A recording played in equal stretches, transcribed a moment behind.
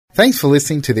Thanks for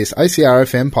listening to this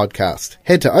OCRFM podcast.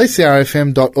 Head to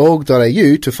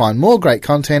ocrfm.org.au to find more great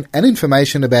content and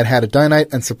information about how to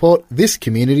donate and support this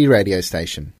community radio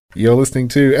station. You're listening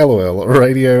to LOL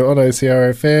Radio on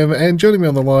OCRFM, and joining me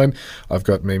on the line, I've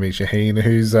got Mimi Shaheen,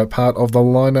 who's part of the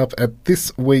lineup at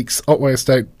this week's Otway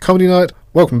Estate Comedy Night.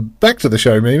 Welcome back to the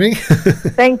show, Mimi.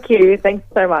 Thank you. Thanks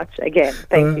so much again.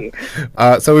 Thank you.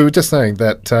 So we were just saying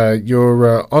that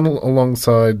you're on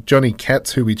alongside Johnny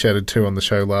Katz, who we chatted to on the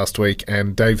show last week,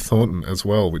 and Dave Thornton as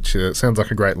well, which sounds like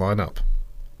a great lineup.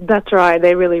 That's right.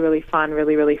 They're really, really fun,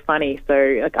 really, really funny.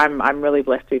 So I'm really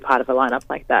blessed to be part of a lineup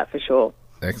like that for sure.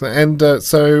 Excellent. And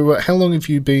so how long have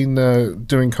you been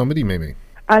doing comedy, Mimi?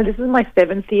 This is my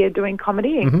 7th year doing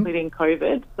comedy, including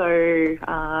COVID. So,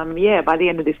 by the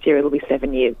end of this year, it'll be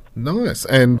 7 years. Nice.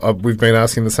 And we've been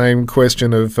asking the same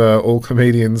question of all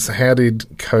comedians. How did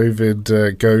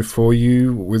COVID go for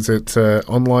you? Was it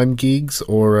online gigs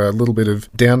or a little bit of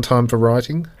downtime for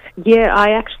writing? Yeah,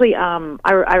 I actually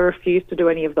I refused to do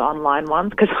any of the online ones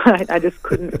because I just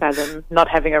couldn't fathom not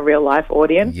having a real life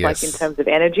audience. Yes. Like in terms of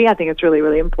energy, I think it's really,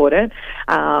 really important.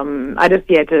 I just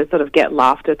to sort of get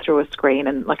laughter through a screen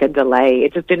and like a delay,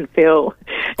 it just didn't feel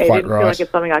feel like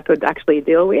it's something I could actually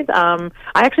deal with. I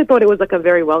actually thought it was like a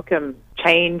very welcome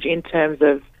change in terms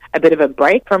of a bit of a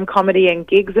break from comedy and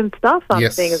gigs and stuff.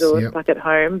 Seeing as I was stuck at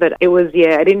home, but it was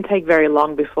it didn't take very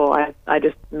long before I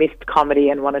just missed comedy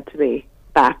and wanted to be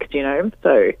back,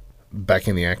 so back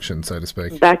in the action, so to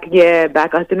speak. Back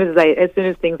as soon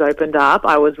as things opened up,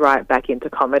 I was right back into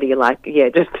comedy,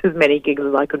 just as many gigs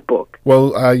as I could book.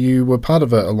 Well, you were part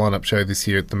of a lineup show this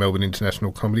year at the Melbourne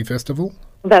International Comedy Festival.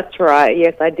 That's right.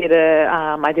 Yes, I did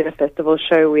a festival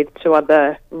show with two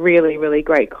other really, really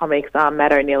great comics,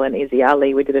 Matt O'Neill and Izzy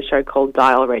Ali. We did a show called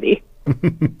Die Already.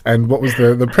 And what was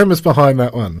the premise behind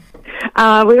that one?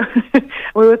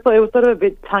 It was sort of a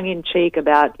bit tongue-in-cheek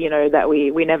about, that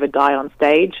we never die on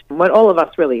stage. When all of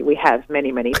us we have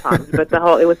many, many times. But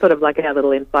it was sort of like a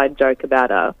little inside joke about,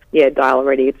 Die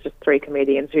Already. It's just 3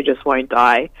 comedians who just won't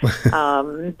die.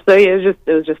 It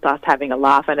was just us having a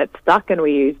laugh, and it stuck, and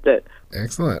we used it.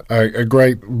 Excellent. A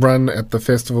great run at the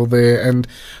festival there. And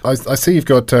I see you've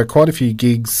got quite a few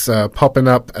gigs popping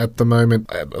up at the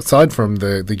moment. Aside from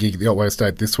the gig at the Otway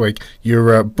Estate this week,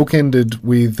 you're bookended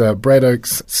with Brad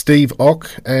Oakes, Steve Ock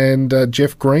and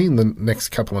Jeff Green the next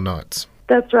couple of nights.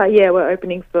 That's right, yeah, we're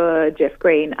opening for Jeff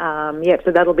Green.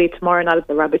 So that'll be tomorrow night at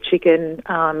the Rubber Chicken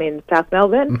in South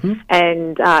Melbourne,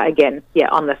 and again,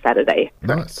 on the Saturday.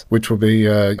 Nice. Which will be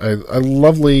a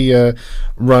lovely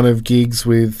run of gigs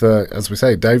with, as we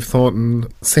say, Dave Thornton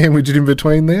sandwiched in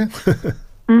between there.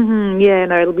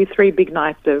 It'll be 3 big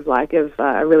nights of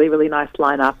a really, really nice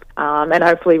lineup, and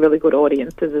hopefully really good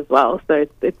audiences as well. So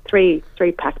it's three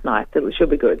packed nights. It should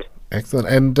be good. Excellent.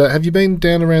 And have you been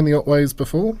down around the Otways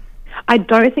before? I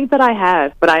don't think that I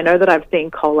have, but I know that I've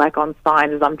seen Colac on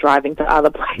signs as I'm driving to other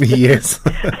places. Yes,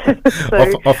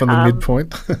 off on the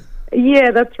midpoint.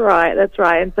 Yeah, that's right.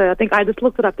 And so I think I just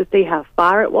looked it up to see how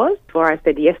far it was before I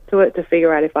said yes to it, to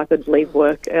figure out if I could leave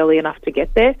work early enough to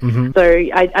get there. So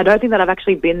I don't think that I've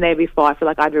actually been there before. I feel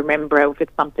like I'd remember if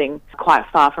it's something quite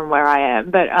far from where I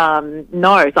am. But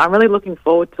no, so I'm really looking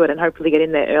forward to it and hopefully get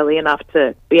in there early enough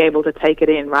to be able to take it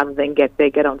in rather than get there,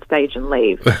 get on stage and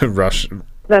leave. Rush.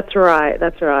 That's right.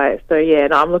 So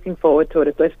I'm looking forward to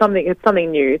it. It's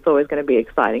something new. It's always going to be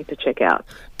exciting to check out.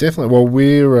 Definitely. Well,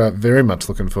 we're very much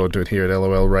looking forward to it here at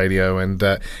LOL Radio, and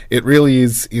it really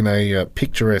is in a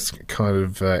picturesque kind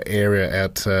of area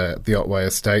out the Otway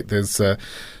Estate. There's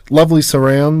lovely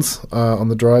surrounds on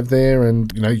the drive there,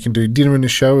 and you can do dinner and a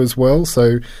show as well.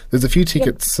 So there's a few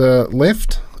tickets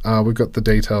left. We've got the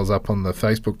details up on the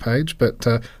Facebook page, but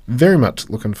very much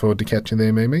looking forward to catching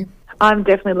there, Mimi. I'm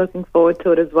definitely looking forward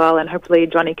to it as well, and hopefully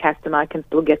Johnny Katz and I can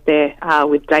still get there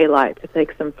with daylight to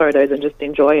take some photos and just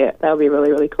enjoy it. That'll be really,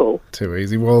 really cool. Too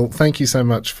easy. Well, thank you so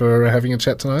much for having a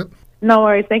chat tonight. No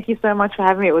worries. Thank you so much for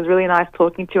having me. It was really nice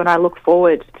talking to you, and I look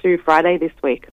forward to Friday this week.